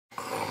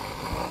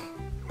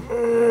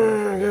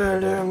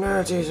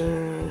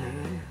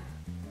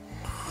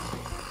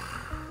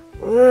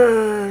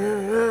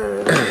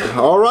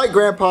All right,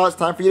 Grandpa, it's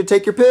time for you to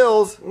take your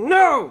pills.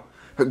 No!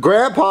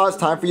 Grandpa, it's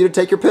time for you to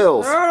take your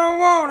pills. I don't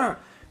wanna.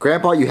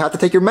 Grandpa, you have to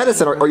take your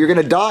medicine or you're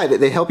gonna die.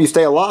 They help you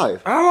stay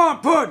alive. I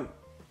want pudding.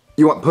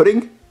 You want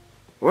pudding?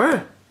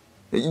 What?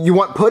 You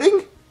want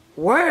pudding?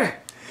 Where?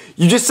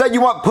 You just said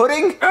you want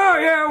pudding? Oh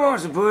yeah, I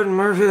want some pudding,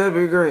 Murphy. That'd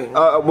be great.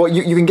 Well,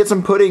 you can get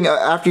some pudding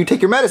after you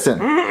take your medicine.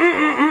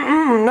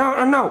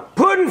 No.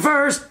 Pudding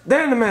first,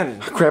 then the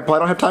medicine. Grandpa, I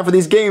don't have time for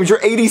these games. You're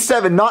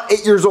 87, not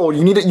 8 years old.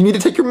 You need to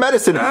take your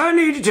medicine. I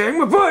need to take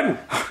my pudding.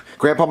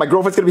 Grandpa, my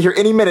girlfriend's gonna be here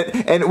any minute,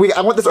 and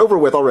I want this over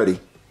with already.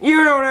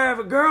 You don't have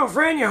a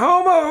girlfriend, you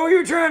homo. Who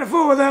you trying to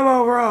fool with them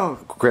overalls?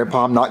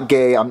 Grandpa, I'm not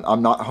gay.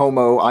 I'm not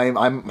homo.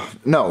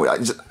 No.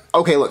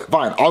 Okay, look,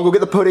 fine. I'll go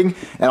get the pudding,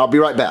 and I'll be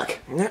right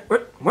back.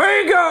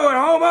 Where you going,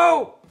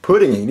 homo?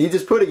 Pudding. He needs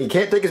his pudding. He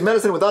can't take his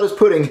medicine without his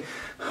pudding.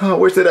 Oh,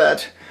 where's it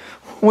at?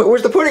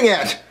 Where's the pudding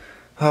at?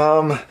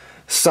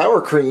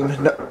 Sour cream.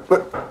 No,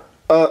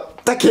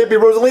 that can't be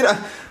Rosalina.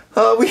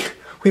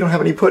 We don't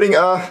have any pudding.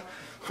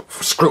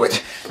 Screw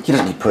it. He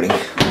doesn't need pudding.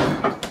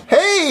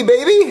 Hey,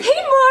 baby!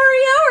 Hey,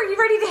 Mario! Are you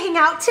ready to hang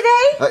out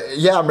today?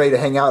 Yeah, I'm ready to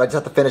hang out. I just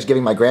have to finish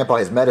giving my grandpa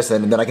his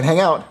medicine, and then I can hang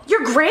out.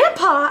 Your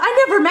grandpa?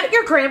 I never met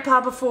your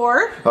grandpa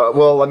before.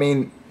 Well, I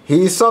mean,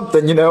 he's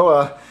something, you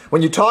know.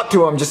 When you talk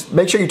to him, just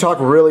make sure you talk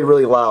really,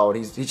 really loud.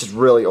 He's just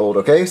really old,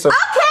 okay? So.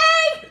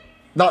 Okay!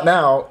 Not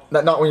now.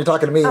 Not when you're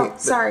talking to me. Oh,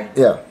 sorry.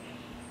 Yeah.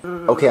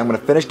 Okay, I'm gonna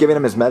finish giving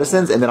him his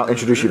medicines, and then I'll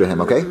introduce you to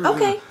him, okay?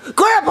 Okay.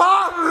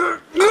 Grandpa!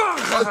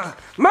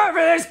 Murphy,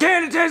 this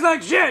candy tastes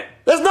like shit.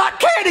 It's not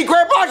candy,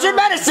 Grandpa. It's your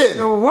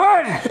medicine.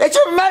 What? It's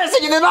your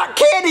medicine. You're not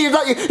candy. You're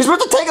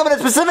supposed to take them in a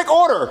specific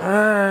order.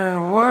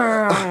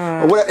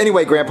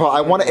 Anyway, Grandpa,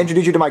 I want to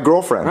introduce you to my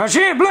girlfriend.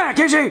 She ain't black,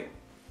 is she?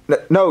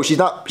 No, she's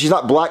not. She's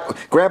not black.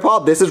 Grandpa,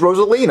 this is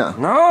Rosalina.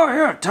 No,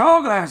 you're a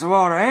tall glass of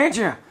water, ain't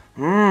you?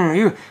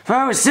 If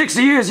I was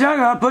 60 years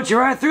younger, I'd put you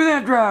right through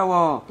that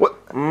drywall. What?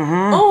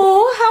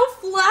 Oh, how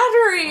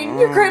flattering.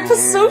 Your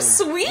grandpa's so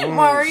sweet,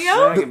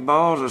 Mario. Your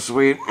balls are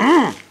sweet.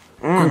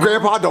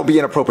 Grandpa, don't be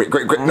inappropriate.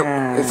 No,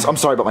 I'm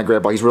sorry about my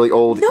grandpa. He's really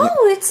old. No,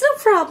 it's no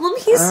problem.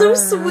 He's so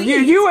sweet.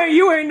 You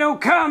ain't no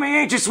commie,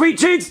 ain't you, sweet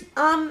cheeks?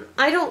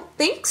 I don't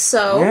think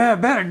so. Yeah,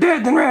 better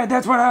dead than red.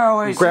 That's what I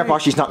always Grandpa,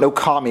 say. She's not no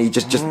commie.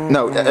 Just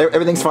no.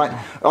 Everything's fine.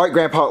 All right,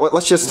 Grandpa.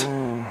 Let's just.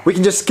 We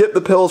can just skip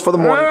the pills for the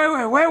morning.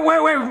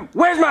 Wait.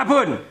 Where's my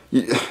pudding?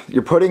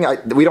 Your pudding?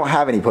 We don't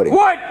have any pudding.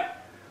 What?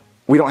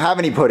 We don't have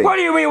any pudding. What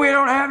do you mean we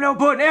don't have no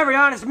pudding? Every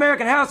honest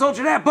American household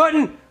should have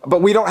pudding.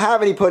 But we don't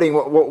have any pudding.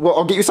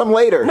 I'll get you some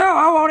later. No,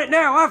 I want it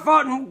now. I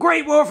fought in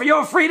great war for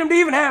your freedom to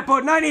even have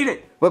pudding. I need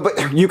it.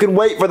 But you can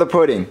wait for the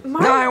pudding.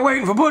 Mario, No, I ain't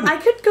waiting for pudding. I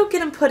could go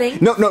get him pudding.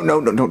 No,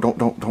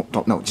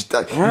 don't. Just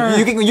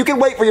you can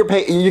wait for your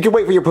you can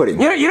wait for your pudding.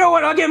 You know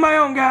what? I'll get my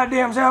own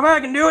goddamn self. I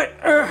can do it.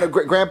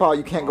 Grandpa,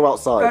 you can't go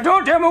outside.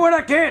 Don't tell me what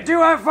I can't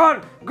do. I fought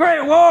in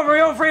great war for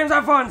your friends.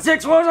 I fought in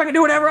 6 wars. I can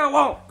do whatever I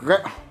want.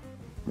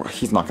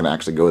 He's not going to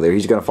actually go there.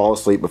 He's going to fall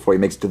asleep before he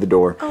makes it to the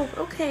door. Oh,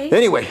 okay.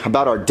 Anyway,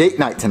 about our date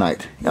night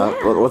tonight.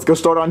 Let's go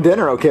start on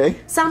dinner, okay?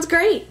 Sounds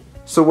great.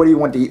 So what do you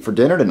want to eat for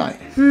dinner tonight?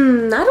 I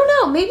don't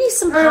know. Maybe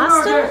some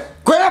pasta?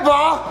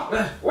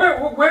 Grandpa!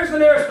 Where's the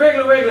nearest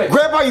Piggly Wiggly?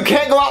 Grandpa, you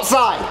can't go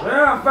outside!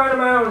 Well, I'll find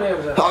my own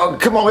damn self. Oh,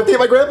 come on, let's get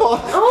my grandpa.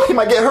 Oh. He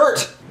might get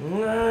hurt.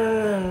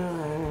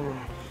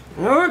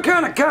 What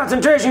kind of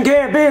concentration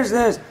camp is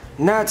this?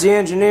 Nazi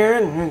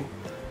engineering?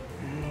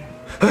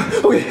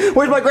 Okay,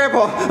 where's my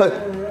grandpa?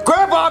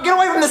 Grandpa, get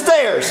away from the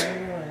stairs!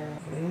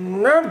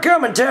 I'm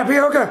coming,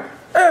 Tapioca.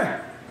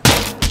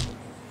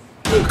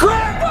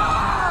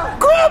 Grandpa!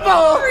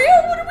 Grandpa! Mario,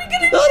 what are we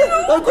gonna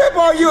do?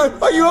 Grandpa,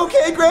 are you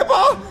okay,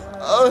 Grandpa?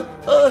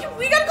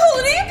 We gotta call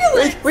an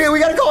ambulance. We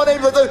gotta call an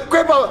ambulance.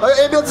 Grandpa,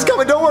 ambulance is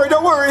coming.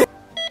 Don't worry.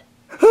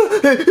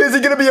 Is he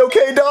gonna be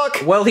okay,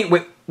 Doc? Well,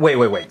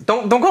 wait.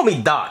 Don't call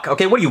me Doc,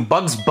 okay? What are you,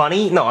 Bugs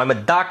Bunny? No, I'm a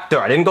doctor.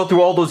 I didn't go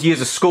through all those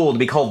years of school to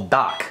be called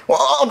Doc. Well,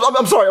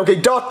 I'm sorry, okay,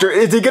 doctor,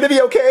 is he gonna be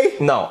okay?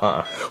 No,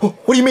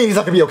 What do you mean he's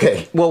not gonna be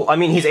okay? Well, I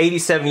mean, he's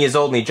 87 years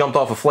old and he jumped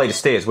off a flight of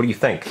stairs. What do you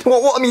think?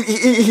 Well, I mean,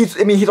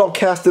 he's all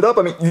casted up.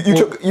 I mean,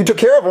 you took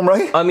care of him,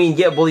 right? I mean,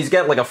 yeah, well, he's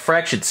got like a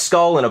fractured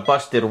skull and a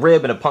busted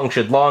rib and a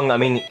punctured lung. I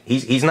mean,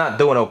 he's not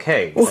doing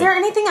okay. Is there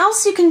anything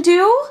else you can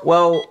do?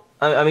 Well,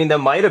 I mean, there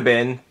might have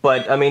been,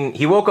 but, I mean,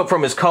 he woke up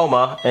from his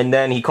coma, and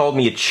then he called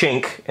me a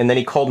chink, and then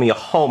he called me a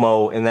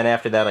homo, and then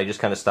after that, I just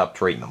kind of stopped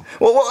treating him.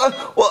 Well,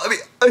 I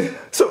mean,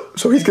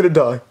 so he's gonna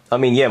die. I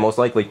mean, yeah, most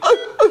likely. He's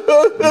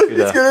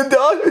gonna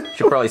die.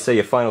 Should probably say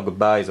your final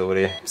goodbyes over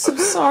there. I'm so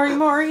sorry,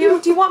 Mario.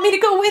 Do you want me to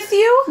go with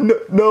you?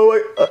 No,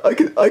 I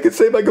can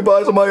say my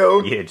goodbyes on my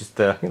own. Yeah, just,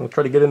 try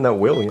to get in that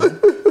will, you know?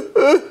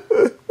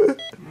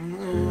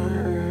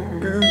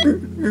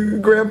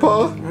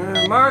 Grandpa?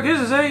 Marcus,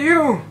 is that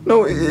you?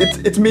 No,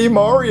 it's me,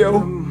 Mario.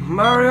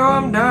 Mario,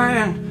 I'm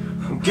dying.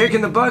 I'm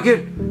kicking the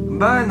bucket. I'm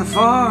buying the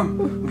farm.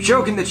 I'm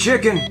choking the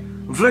chicken.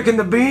 I'm flicking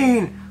the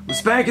bean. I'm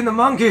spanking the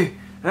monkey.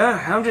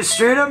 I'm just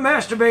straight up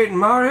masturbating,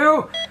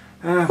 Mario.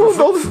 For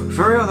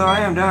real though, I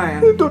am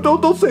dying.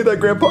 Don't say that,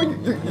 Grandpa.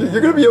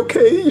 You're gonna be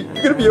okay.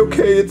 You're gonna be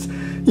okay. It's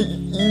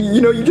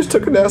you know, you just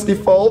took a nasty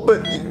fall,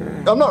 but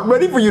I'm not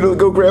ready for you to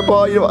go,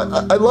 Grandpa. You know,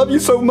 I love you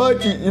so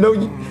much. You know,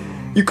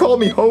 you call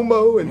me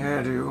homo, and, Yeah,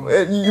 I do.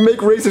 and you make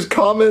racist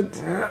comments,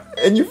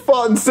 and you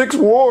fought in 6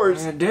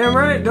 wars. Yeah, damn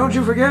right, don't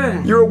you forget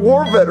it. You're a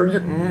war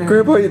veteran.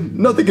 Grandpa,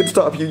 nothing can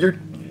stop you.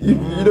 You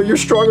know, you're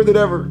stronger than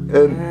ever.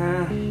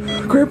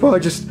 And Grandpa,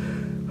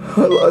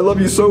 I love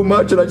you so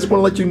much, and I just want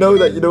to let you know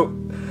that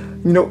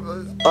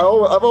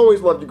I've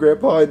always loved you,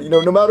 Grandpa. And,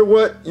 no matter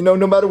what, no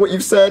matter what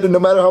you've said, and no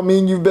matter how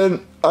mean you've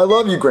been, I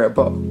love you,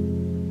 Grandpa.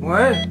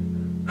 What?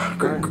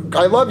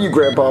 I love you,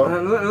 Grandpa.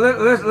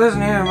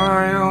 Listen here,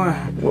 Mario.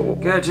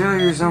 Gotta tell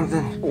you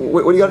something.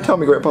 What do you gotta tell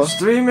me, Grandpa? It's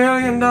 $3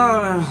 million,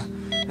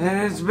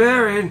 and it's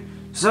buried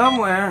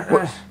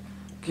somewhere.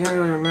 Can't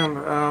really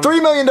remember.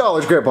 $3 million,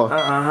 Grandpa.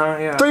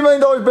 Yeah. $3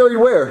 million buried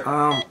where?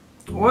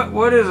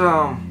 What is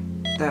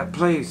that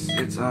place?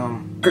 It's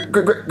Grandpa,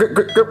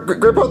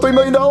 $3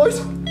 million?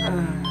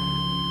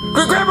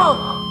 Grandpa!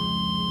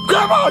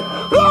 Grandpa!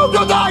 No,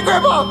 don't die,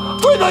 Grandpa!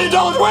 $3 million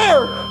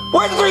where?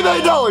 Where's the $3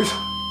 million?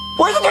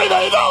 Where's the $3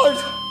 million?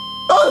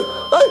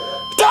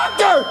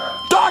 Doctor!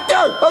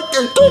 Doctor!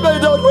 $3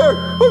 million where?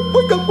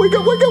 Wake up,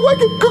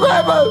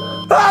 Grandpa!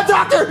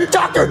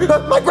 Doctor!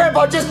 My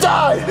grandpa just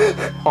died!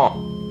 Huh?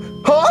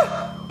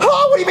 Huh?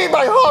 What do you mean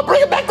by huh?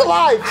 Bring him back to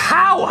life!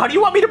 How? How do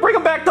you want me to bring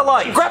him back to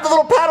life? Grab the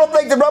little paddle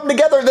things and rub them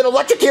together and then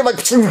electrocute him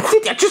like...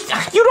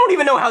 You don't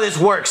even know how this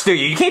works, do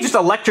you? You can't just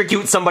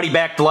electrocute somebody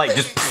back to life.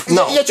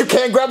 No. Yes, you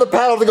can. Grab the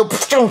paddle and go...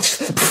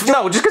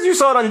 No, just because you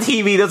saw it on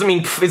TV doesn't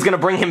mean it's gonna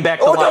bring him back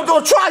to life.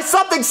 Don't try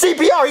something,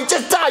 CPR. He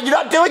just died. You're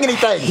not doing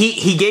anything.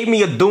 He gave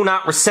me a do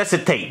not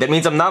resuscitate. That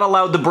means I'm not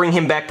allowed to bring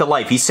him back to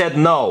life. He said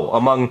no,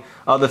 among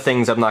other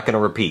things I'm not gonna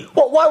repeat.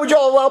 Well, why would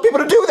y'all allow people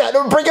to do that?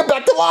 Don't bring him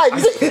back to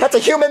life. That's a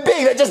human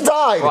being that just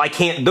died. Well, I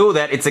can't do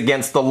that. It's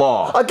against the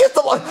law. Against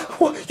the law?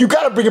 Well, you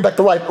gotta bring him back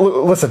to life.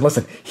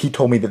 Listen. He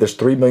told me that there's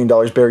 $3 million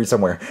buried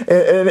somewhere.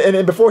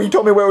 And before he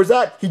told me where it was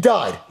at, he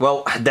died.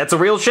 Well, that's a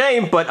real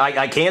shame, but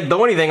I can't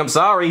do anything. I'm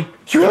sorry.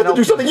 You have to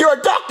do something. You're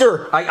a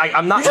doctor.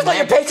 I'm not. You just let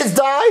your patients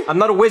die? I'm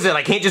not a wizard.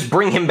 I can't just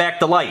bring him back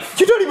to life.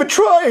 You're not even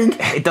trying.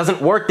 It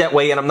doesn't work that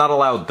way, and I'm not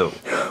allowed to.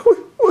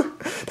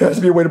 There has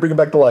to be a way to bring him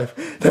back to life.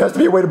 There has to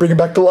be a way to bring him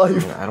back to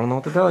life. I don't know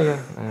what to tell you.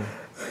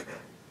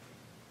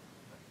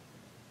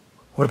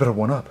 What about a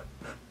one-up?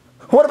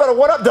 What about a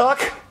one-up,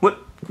 Doc?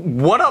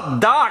 What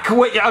up, Doc?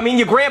 Wait, I mean,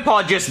 your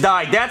grandpa just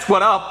died. That's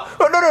what up.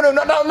 Oh, no,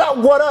 not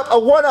one-up. A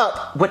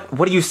one-up.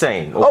 What are you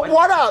saying? A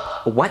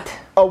one-up. What?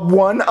 A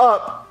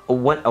one-up. A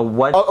what?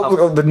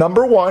 The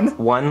number one.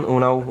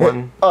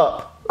 One.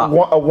 Up. A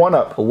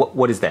one-up.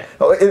 What is that?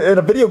 In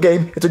a video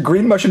game, it's a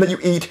green mushroom that you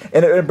eat,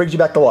 and it brings you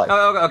back to life.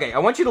 Okay, I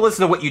want you to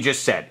listen to what you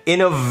just said.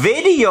 In a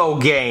video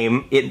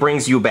game, it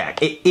brings you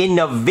back. In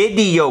a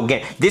video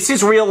game. This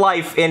is real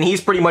life, and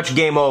he's pretty much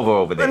game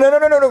over there. No.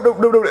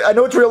 I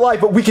know it's real life,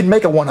 but we can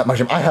make a one-up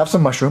mushroom. I have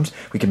some mushrooms.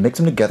 We can mix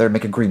them together and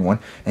make a green one.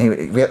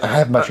 Anyway, I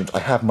have mushrooms.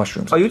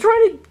 Are you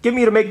trying to get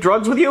me to make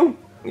drugs with you?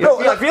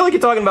 No, I feel like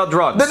you're talking about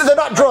drugs. They're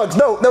not drugs.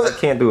 No. I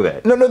can't do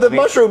that. No, the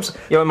mushrooms.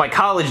 In my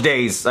college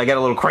days, I got a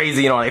little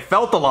crazy, and I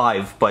felt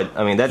alive, but,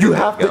 I mean, that You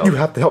have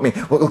to help me.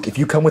 Well, look, if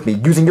you come with me,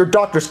 using your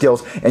doctor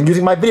skills and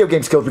using my video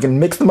game skills, we can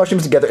mix the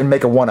mushrooms together and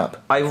make a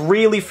one-up. I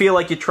really feel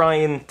like you're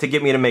trying to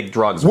get me to make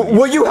drugs with you.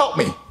 Will you help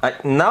me?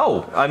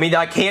 No. I mean,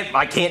 I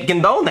can't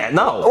condone that,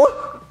 no.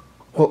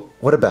 Well,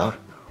 what about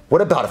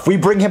if we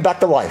bring him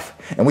back to life,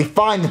 and we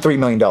find the $3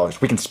 million,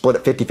 we can split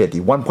it 50-50,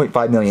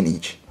 $1.5 million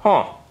each.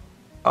 Huh.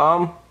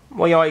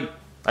 Well,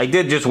 I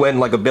did just win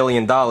like $1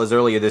 billion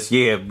earlier this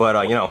year, but,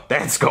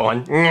 that's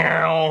gone.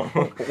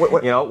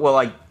 What?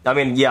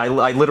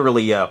 I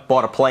literally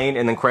bought a plane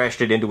and then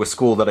crashed it into a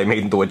school that I made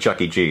into a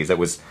Chuck E. Cheese. It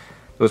was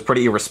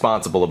pretty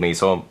irresponsible of me,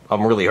 so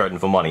I'm really hurting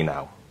for money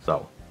now,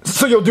 so.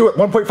 So you'll do it,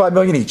 $1.5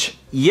 million each?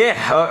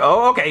 Yeah,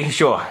 okay,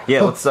 sure.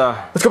 Yeah, let's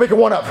go make a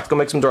one-up. Let's go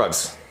make some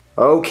drugs.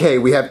 Okay,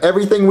 we have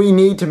everything we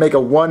need to make a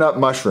one-up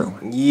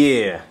mushroom.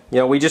 Yeah.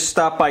 We just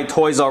stopped by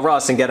Toys R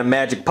Us and got a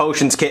magic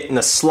potions kit and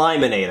a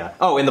Sliminator.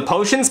 Oh, and the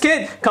potions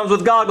kit comes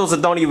with goggles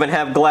that don't even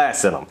have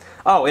glass in them.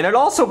 Oh, and it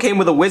also came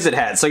with a wizard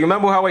hat. So you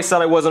remember how I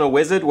said I wasn't a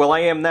wizard? Well,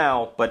 I am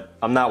now, but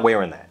I'm not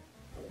wearing that.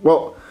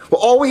 Well,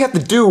 all we have to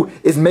do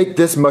is make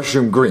this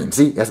mushroom green.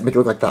 See? It has to make it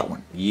look like that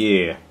one.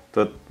 Yeah.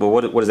 But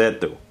what does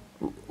that do?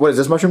 What does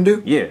this mushroom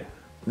do? Yeah.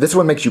 This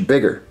one makes you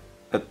bigger.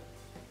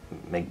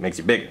 Makes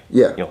you bigger.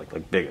 Yeah.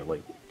 Like bigger.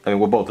 I mean,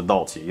 we're both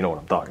adults here. You know what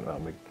I'm talking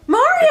about.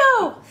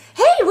 Mario!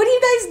 Hey, what are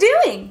you guys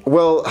doing?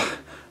 Well,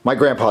 my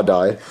grandpa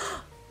died.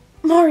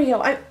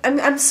 Mario,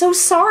 I'm so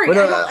sorry. But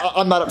no,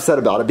 I'm not upset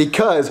about it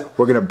because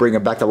we're gonna bring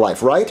him back to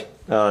life, right?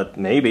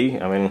 Maybe.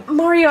 I mean,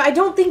 Mario, I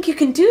don't think you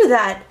can do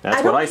that.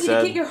 That's what I said. I don't want you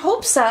to get your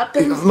hopes up.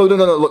 And... No.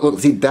 Look,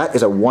 see, that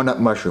is a one-up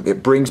mushroom.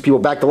 It brings people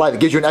back to life. It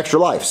gives you an extra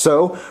life.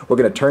 So we're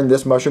gonna turn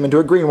this mushroom into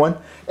a green one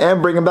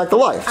and bring him back to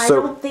life. I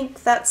don't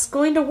think that's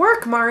going to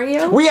work,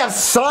 Mario. We have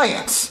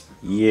science.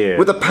 Yeah.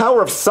 With the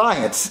power of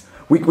science,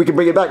 we can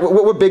bring it back.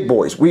 We're big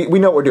boys. We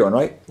know what we're doing,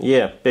 right?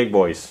 Yeah, big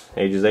boys,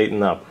 ages 8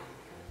 and up.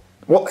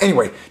 Well,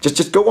 anyway,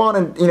 just go on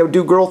and,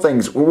 do girl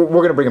things. We're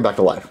going to bring him back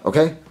to life,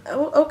 okay?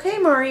 Oh, okay,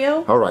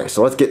 Mario. All right,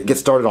 so let's get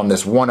started on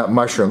this one-up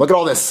mushroom. Look at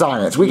all this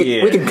science. We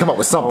can come up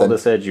with something. All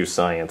this edu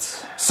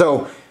science.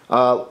 So,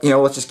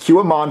 let's just cue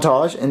a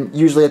montage, and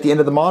usually at the end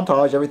of the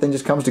montage, everything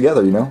just comes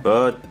together,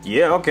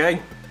 Yeah,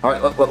 okay. All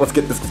right, let's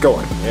get this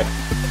going. Yeah.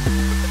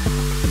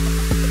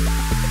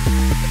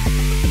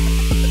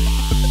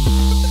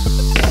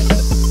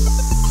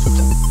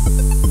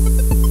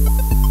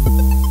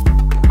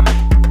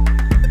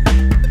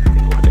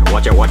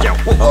 Watch out.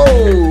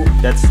 Oh!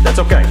 That's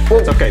okay.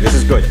 That's okay. This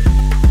is good.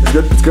 It's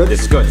good? It's good?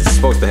 This is good. This is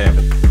supposed to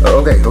happen.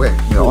 Okay.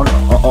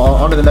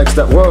 On to the next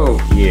step. Whoa!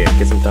 Yeah,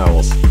 get some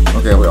towels.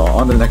 Okay,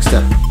 on to the next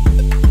step.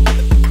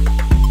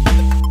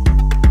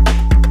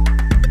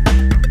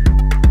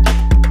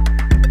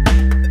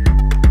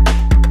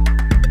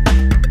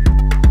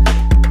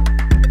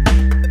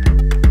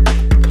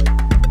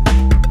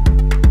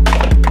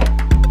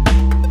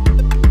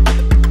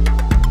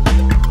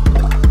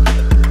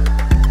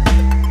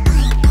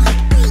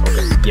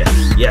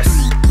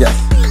 Yes.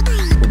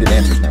 We're getting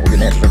answers now.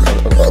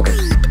 Okay.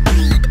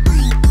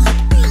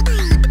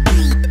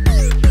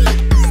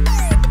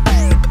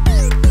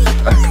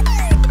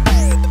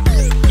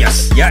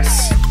 Yes.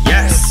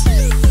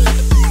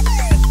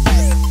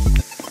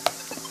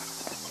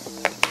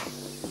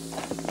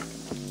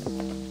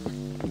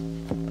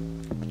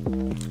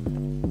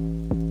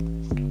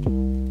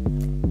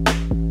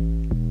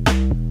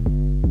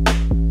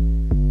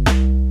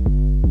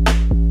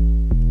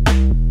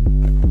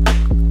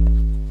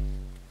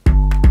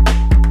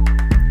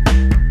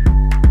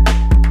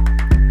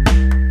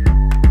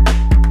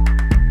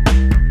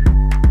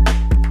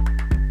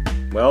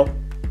 Well,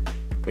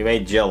 we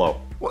made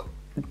Jello. What?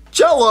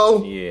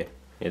 Jello? Yeah,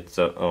 it's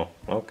oh,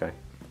 okay.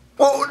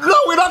 Oh, no,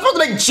 we're not supposed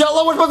to make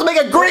Jello. We're supposed to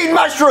make a green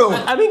mushroom.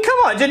 I mean, come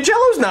on,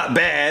 Jello's not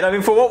bad. I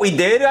mean, for what we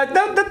did,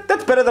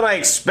 that's better than I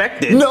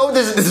expected. No,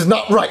 this is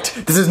not right.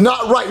 This is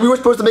not right. We were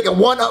supposed to make a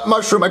one-up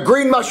mushroom, a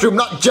green mushroom,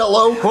 not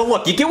Jello. Well,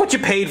 look, you get what you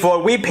paid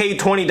for. We paid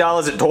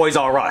 $20 at Toys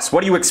R Us.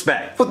 What do you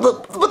expect? But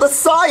the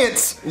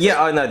science.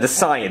 Yeah, no, the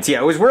science.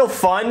 Yeah, it was real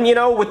fun,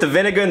 with the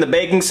vinegar and the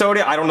baking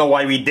soda. I don't know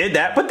why we did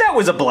that, but that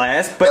was a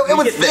blast. But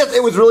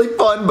it was really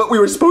fun. But we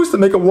were supposed to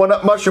make a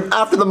one-up mushroom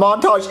after the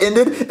montage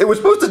ended. It was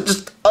supposed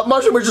to a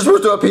mushroom was just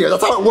supposed to appear.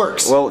 That's how it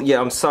works. Well,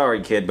 yeah, I'm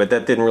sorry, kid, but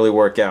that didn't really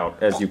work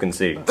out, as you can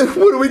see.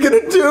 What are we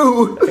gonna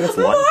do? Mario,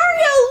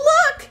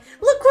 look!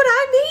 Look what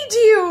I made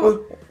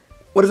you!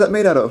 What is that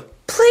made out of?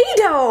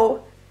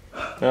 Play-Doh!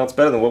 Well, it's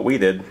better than what we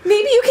did.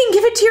 Maybe you can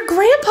give it to your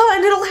grandpa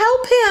and it'll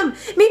help him.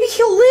 Maybe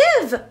he'll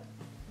live.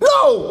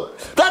 No!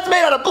 That's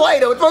made out of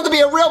Play-Doh. It's supposed to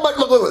be a real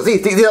mushroom. Look, see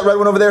that red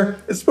one over there?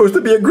 It's supposed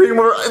to be a green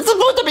one. It's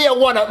supposed to be a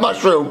one-up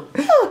mushroom.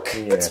 Look,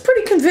 it's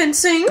pretty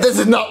convincing. This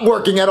is not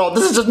working at all.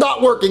 This is just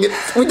not working.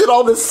 We did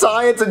all this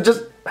science and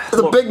just it's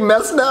a big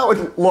mess now.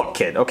 Look,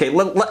 kid, okay,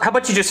 how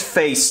about you just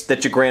face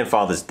that your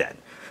grandfather's dead?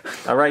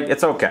 All right?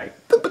 It's okay.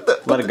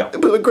 Let it go.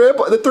 But the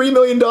grandpa, the $3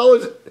 million.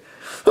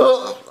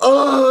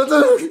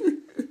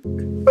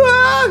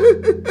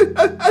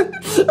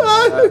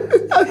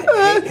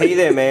 Hey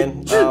there,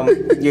 man.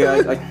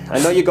 I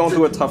know you're going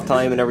through a tough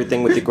time and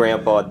everything with your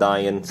grandpa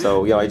dying,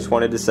 so, I just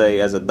wanted to say,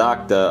 as a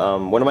doctor,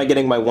 when am I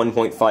getting my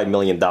 $1.5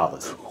 million?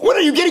 When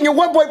are you getting your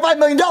 $1.5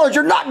 million?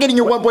 You're not getting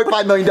your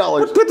 $1.5 million.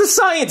 With the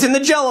science and the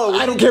Jello.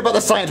 I don't care about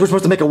the science. We're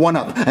supposed to make a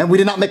one-up, and we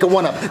did not make a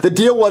one-up. The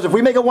deal was, if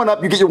we make a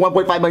one-up, you get your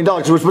 $1.5 million.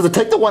 So we're supposed to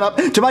take the one-up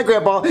to my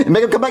grandpa and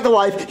make him come back to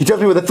life. He tells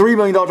me with a $3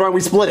 million and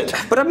we split it.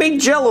 But I made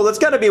Jello. That's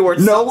got to be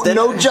worth something.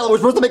 No Jello. We're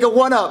supposed to make a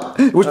one-up.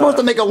 We're supposed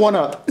to make a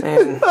one-up.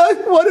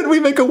 Why did we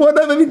make a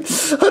one-up? I mean,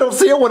 I don't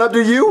see a one-up.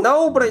 Do you?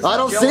 No, but I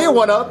don't see a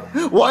one-up.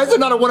 Why is there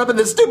not a one-up in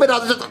this stupid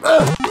house?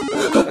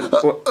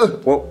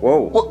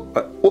 Whoa.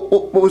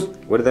 What was?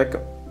 Where did that go?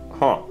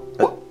 Huh.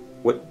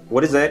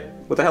 What is that?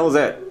 What the hell is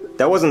that?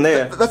 That wasn't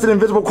there. That's an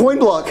invisible coin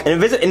block.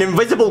 An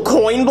invisible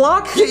coin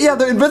block? Yeah,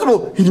 they're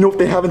invisible. You know what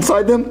they have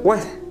inside them?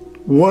 What?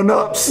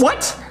 One-ups.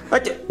 What?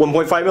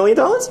 $1.5 million?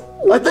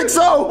 I think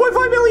so.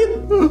 $1.5 million.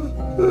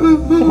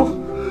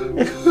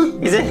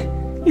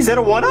 Is that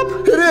a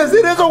one-up? It is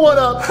a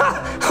one-up.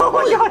 Oh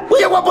my God. We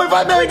get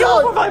 $1.5 million.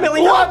 $1.5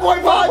 million. $1.5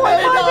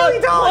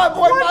 million.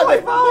 $1.5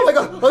 million. Oh my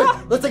God. Okay,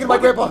 let's take it to my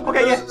grandpa.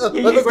 Okay, yeah.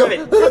 Let's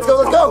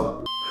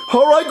go.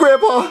 All right,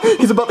 Grandpa.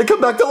 He's about to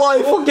come back to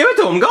life. Well, give it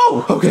to him.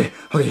 Go. Okay.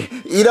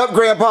 Eat up,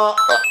 Grandpa.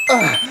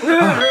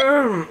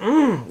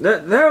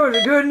 That was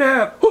a good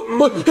nap.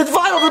 His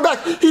vitals are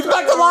back. He's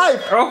back to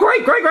life. Oh,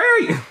 great.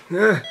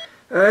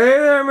 Hey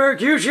there,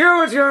 Mercutio.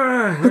 What's going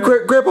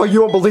on? Grandpa, you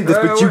won't believe this,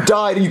 but you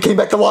died and you came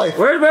back to life.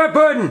 Where's my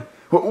pudding?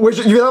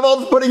 You have all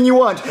the pudding you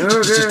want. Okay.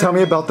 Just tell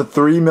me about the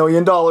 $3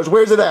 million.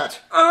 Where's it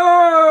at?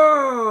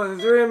 Oh,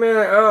 the $3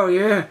 million. Oh,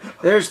 yeah.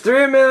 There's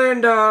 $3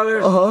 million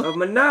of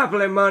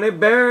Monopoly money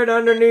buried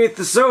underneath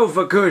the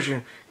sofa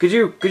cushion. Could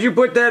you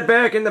put that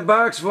back in the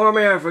box for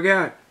me? I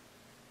forgot.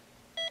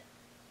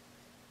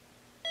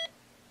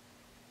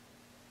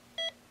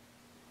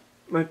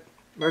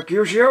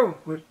 Mercutio?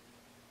 What?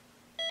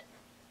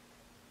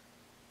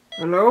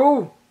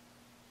 Hello?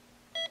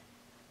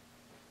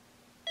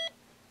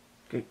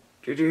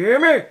 Did you hear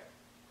me?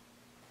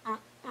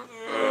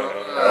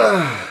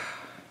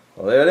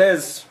 Well, there it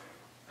is.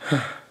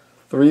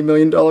 $3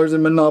 million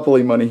in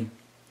Monopoly money.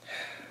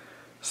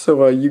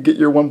 So, you get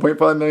your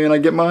 1.5 million, I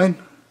get mine?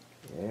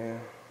 Yeah.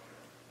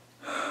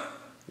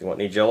 You want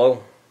any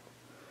Jell-O?